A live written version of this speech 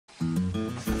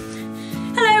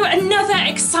another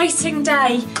exciting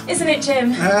day, isn't it,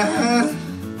 Jim?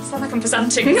 Sound like I'm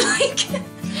presenting, like.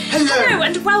 Hello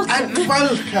and welcome. And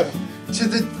welcome to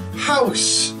the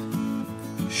house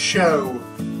show.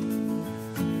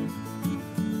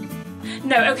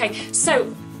 No, okay,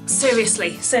 so,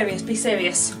 seriously, be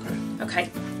serious. Okay,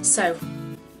 so,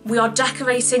 we are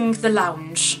decorating the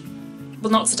lounge.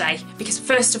 Well, not today, because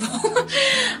first of all,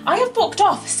 I have booked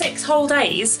off 6 whole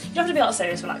days. You don't have to be that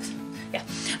serious, relax. Yeah,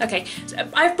 okay. So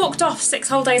I've booked off 6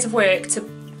 whole days of work to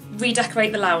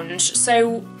redecorate the lounge,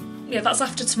 so yeah, that's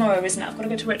after tomorrow, isn't it? I've got to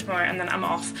go to work tomorrow and then I'm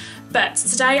off. But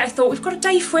today I thought we've got a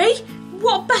day free.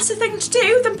 What better thing to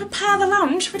do than prepare the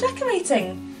lounge for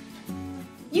decorating?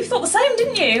 You thought the same,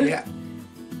 didn't you? Yeah.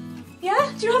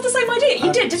 Yeah? Do you have the same idea?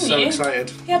 You did, didn't you? I'm so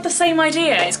excited. You had the same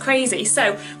idea, it's crazy.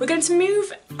 So we're going to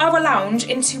move our lounge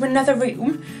into another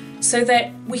room so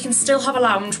that we can still have a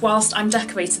lounge whilst I'm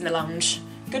decorating the lounge.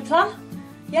 Good plan?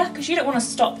 Yeah, because you don't want to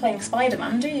stop playing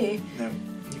Spider-Man, do you? No,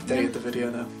 you've dated the video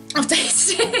now. I've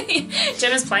dated.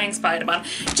 Jim is playing Spider-Man.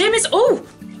 Jim is, oh,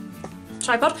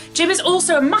 tripod. Jim is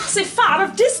also a massive fan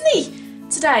of Disney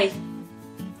today.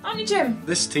 Aren't you, Jim?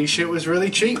 This t-shirt was really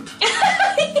cheap.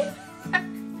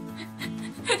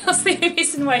 That's the only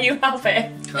reason why you have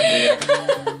it.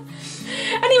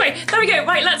 Anyway, there we go.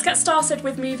 Right, let's get started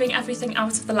with moving everything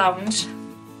out of the lounge.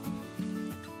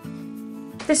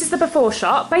 This is the before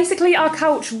shot. Basically, our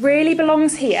couch really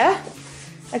belongs here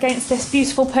against this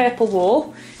beautiful purple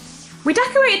wall. We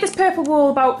decorated this purple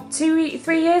wall about 3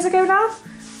 years ago now,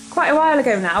 quite a while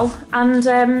ago now, and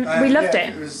we loved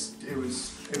it. It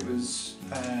was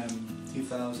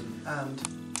 2000 and.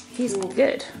 He's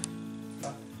good.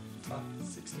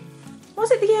 16.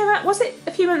 Was it the year? Was it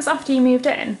a few months after you moved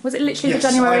in? Was it literally the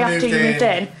January after you moved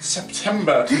in?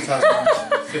 September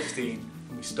 2015.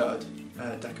 We started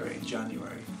decorating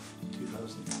January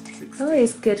 2016. Oh,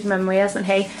 he's good memory, hasn't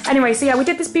he? Anyway, so yeah, we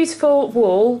did this beautiful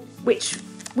wall, which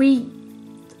we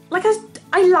like.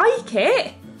 I like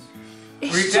it.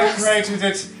 We decorated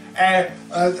it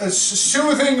a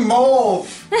soothing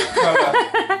mauve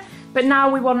colour. But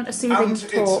now we want a soothing and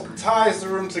taupe. it ties the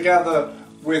room together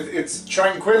with its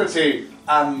tranquility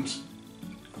and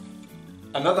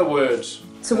another word.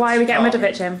 So why are we getting rid of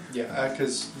it, Jim? Yeah,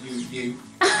 because you.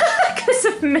 Because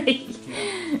of me.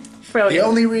 Yeah. Brilliant. The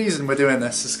only reason we're doing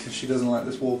this is because she doesn't like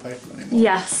this wallpaper anymore.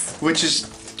 Yes. Which is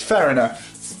fair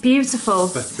enough. Beautiful.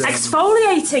 But,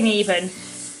 exfoliating even.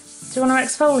 Do you want to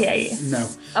exfoliate? No.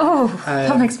 Oh,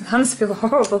 that makes my hands feel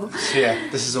horrible. So yeah,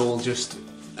 this is all just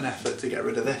an effort to get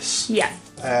rid of this. Yeah.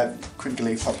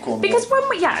 Crinkly popcorn. Because when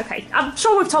we, yeah, okay, I'm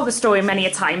sure we've told the story many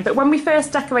a time, but when we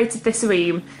first decorated this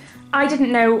room, I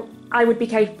didn't know I would be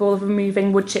capable of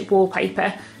removing wood chip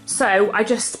wallpaper. So I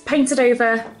just painted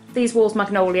over these walls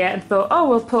magnolia and thought, oh,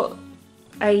 we'll put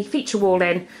a feature wall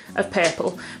in of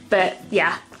purple. But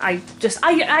yeah, I'm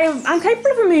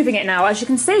capable of removing it now, as you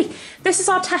can see. This is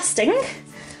our testing.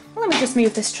 Well, let me just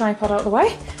move this tripod out of the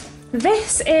way.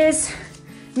 This is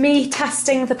me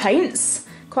testing the paints.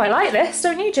 Quite like this,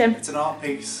 don't you, Jim? It's an art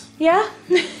piece. Yeah?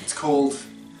 It's called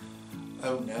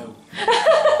Oh No.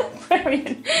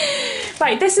 Brilliant.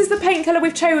 Right, this is the paint colour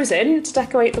we've chosen to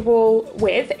decorate the wall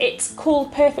with. It's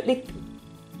called Perfectly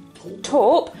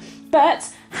Taupe,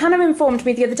 but Hannah informed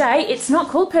me the other day it's not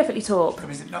called Perfectly Taupe. Oh,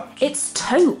 is it not? It's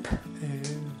Taupe.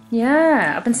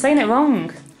 Yeah, I've been saying it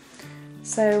wrong.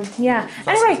 So yeah.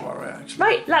 That's anyway,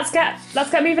 right, let's get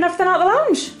moving everything out of the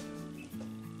lounge.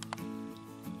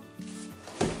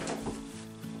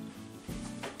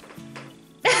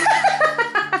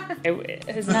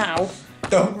 It is now.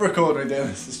 Don't record me doing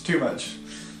this, it's too much.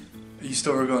 Are you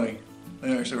still recording? Are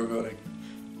you actually recording?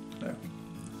 No. I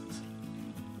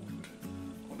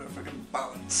wonder if I can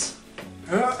balance.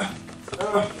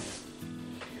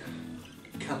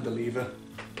 Cantilever.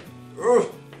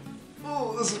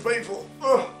 Oh, this is painful.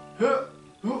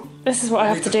 This is what I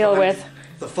have to deal with.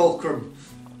 The fulcrum.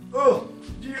 Oh,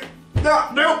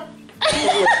 no!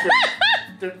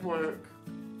 Didn't work.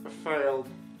 I failed.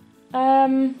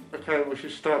 Okay, we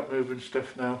should start moving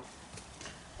stuff now.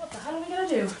 What the hell are we gonna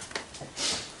do?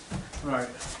 Right.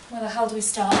 Where the hell do we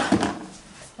start?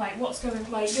 Right, what's going?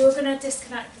 Right, you're gonna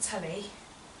disconnect the telly.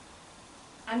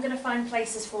 I'm gonna find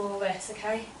places for all this,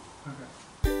 okay? Okay.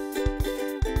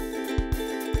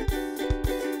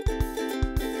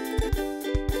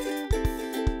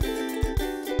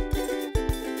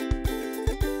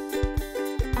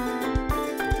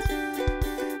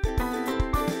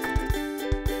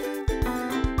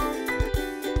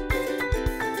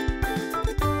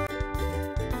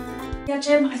 Yeah,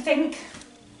 Jim, I think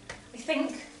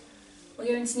we're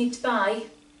going to need to buy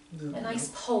a nice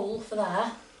pole for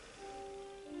there,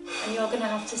 and you're going to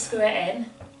have to screw it in.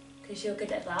 because you're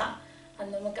good at that.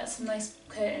 And then we'll get some nice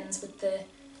curtains with the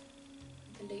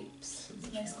loops,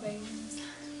 some nice grains.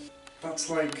 That's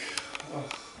like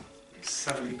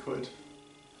 70 quid.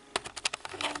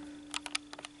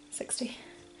 60.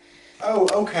 Oh,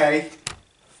 okay.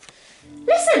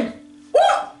 Listen!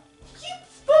 What? You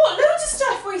bought loads of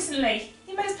stuff recently.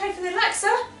 You made us pay for the Alexa.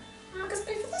 I'm going to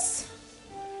pay for this.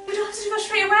 We don't have to do that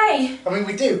straight away. I mean,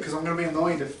 we do, because I'm going to be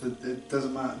annoyed if it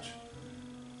doesn't match.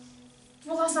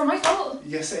 Well, that's not my fault.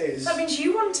 Yes, it is. That means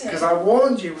you want it. Because I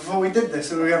warned you before we did this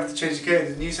that we have to change the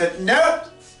curtains, and you said, no!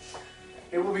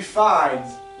 It will be fine.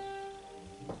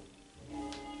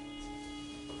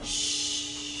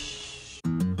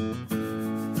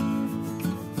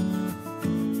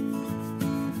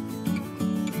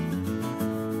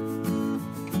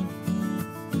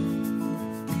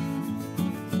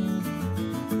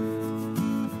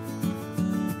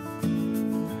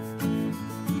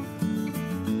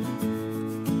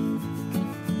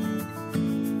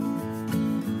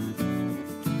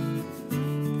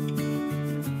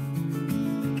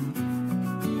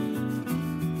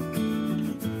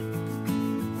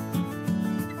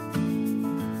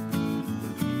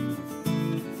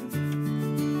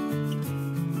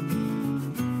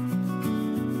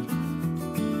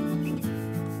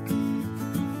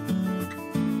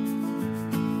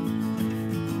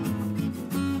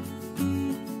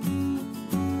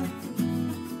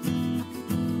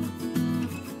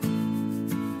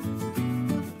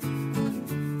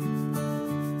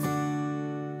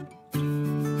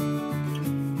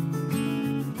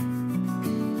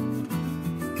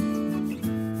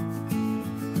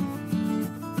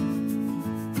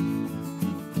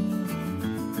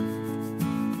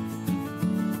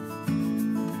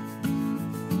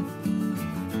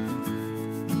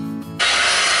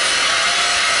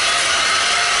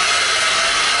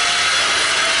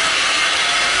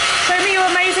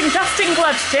 Dusting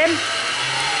gloves, Jim.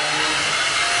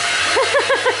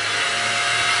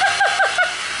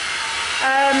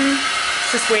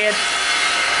 It's just weird.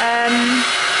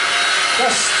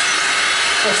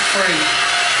 Dust free.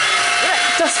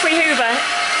 Dust free Hoover.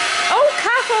 Oh,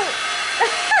 careful!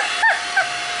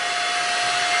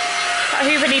 That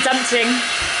Hoover needs emptying.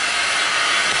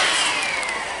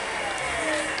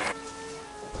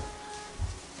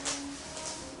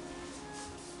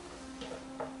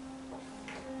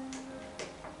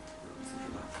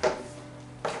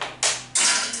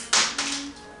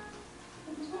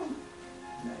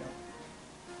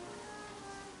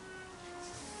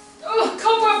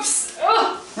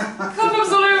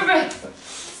 Cobwebs all over me!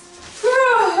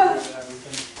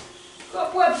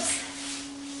 Cobwebs!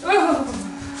 Oh,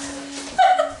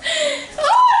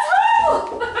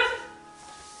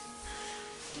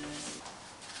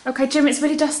 okay, Jim, it's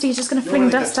really dusty. You're just going to fling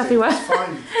dust everywhere. It's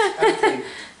fine.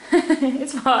 It's empty.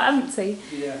 It's not empty.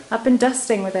 Yeah. I've been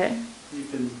dusting with it.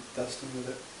 You've been dusting with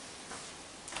it.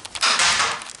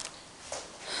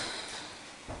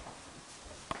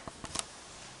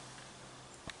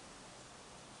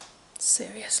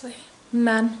 Seriously.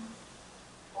 Man.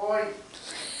 Oi.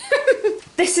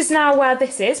 This is now where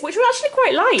this is, which we actually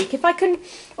quite like. If I can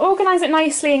organise it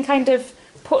nicely and kind of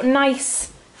put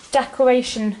nice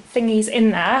decoration thingies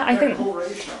in there, I think...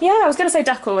 Yeah, I was going to say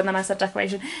decor and then I said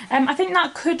decoration. I think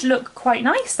that could look quite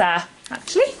nice there,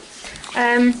 actually.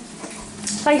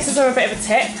 Places are a bit of a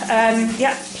tip.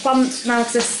 Yeah, plant now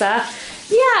exists there.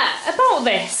 Yeah, about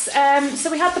this. So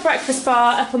we had the breakfast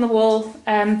bar up on the wall.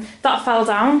 That fell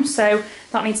down, so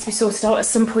that needs to be sorted out at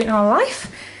some point in our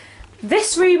life.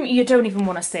 This room you don't even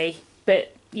want to see,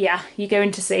 but yeah, you're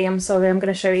going to see. I'm sorry, I'm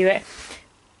going to show you it.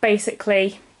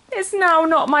 Basically, it's now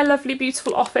not my lovely,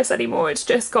 beautiful office anymore. It's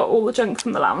just got all the junk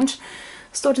from the lounge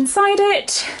stored inside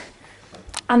it.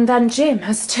 And then Jim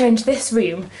has turned this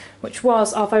room, which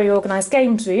was our very organised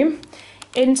games room,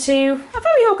 into a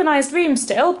very organised room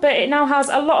still, but it now has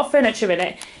a lot of furniture in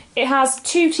it. It has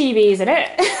 2 TVs in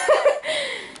it.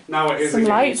 Now it is some a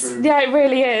lights. room. Yeah, it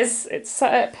really is. It's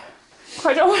set up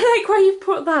quite. I like where you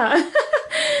put that.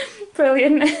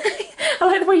 Brilliant. I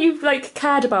like the way you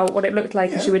cared about what it looked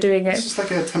like as you were doing it. It's just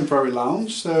like a temporary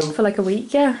lounge, so for like a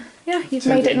week. Yeah, yeah. You've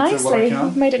made it nicely.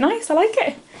 You've made it nice. I like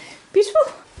it. Beautiful.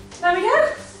 There we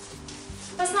go.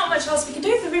 There's not much else we can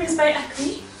do. The room is very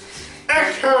echoey.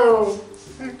 Echo.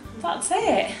 That's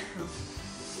it.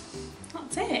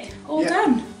 That's it. All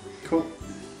done. Cool.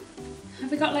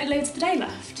 Have we got loads of the day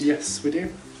left? Yes, we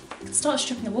do. Start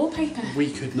stripping the wallpaper.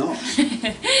 We could not.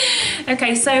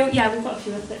 Okay, so yeah, we've got a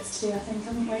few other bits to do, I think,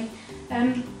 haven't we?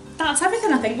 That's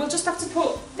everything, I think. We'll just have to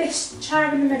put this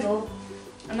chair in the middle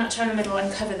and that chair in the middle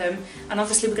and cover them. And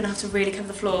obviously we're going to have to really cover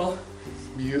the floor.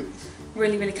 Mute.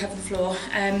 Really, really cover the floor.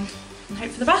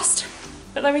 hope for the best.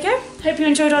 But there we go. Hope you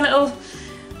enjoyed our little,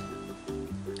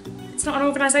 it's not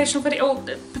an organisational video, or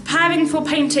preparing for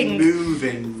painting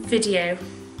Moving video.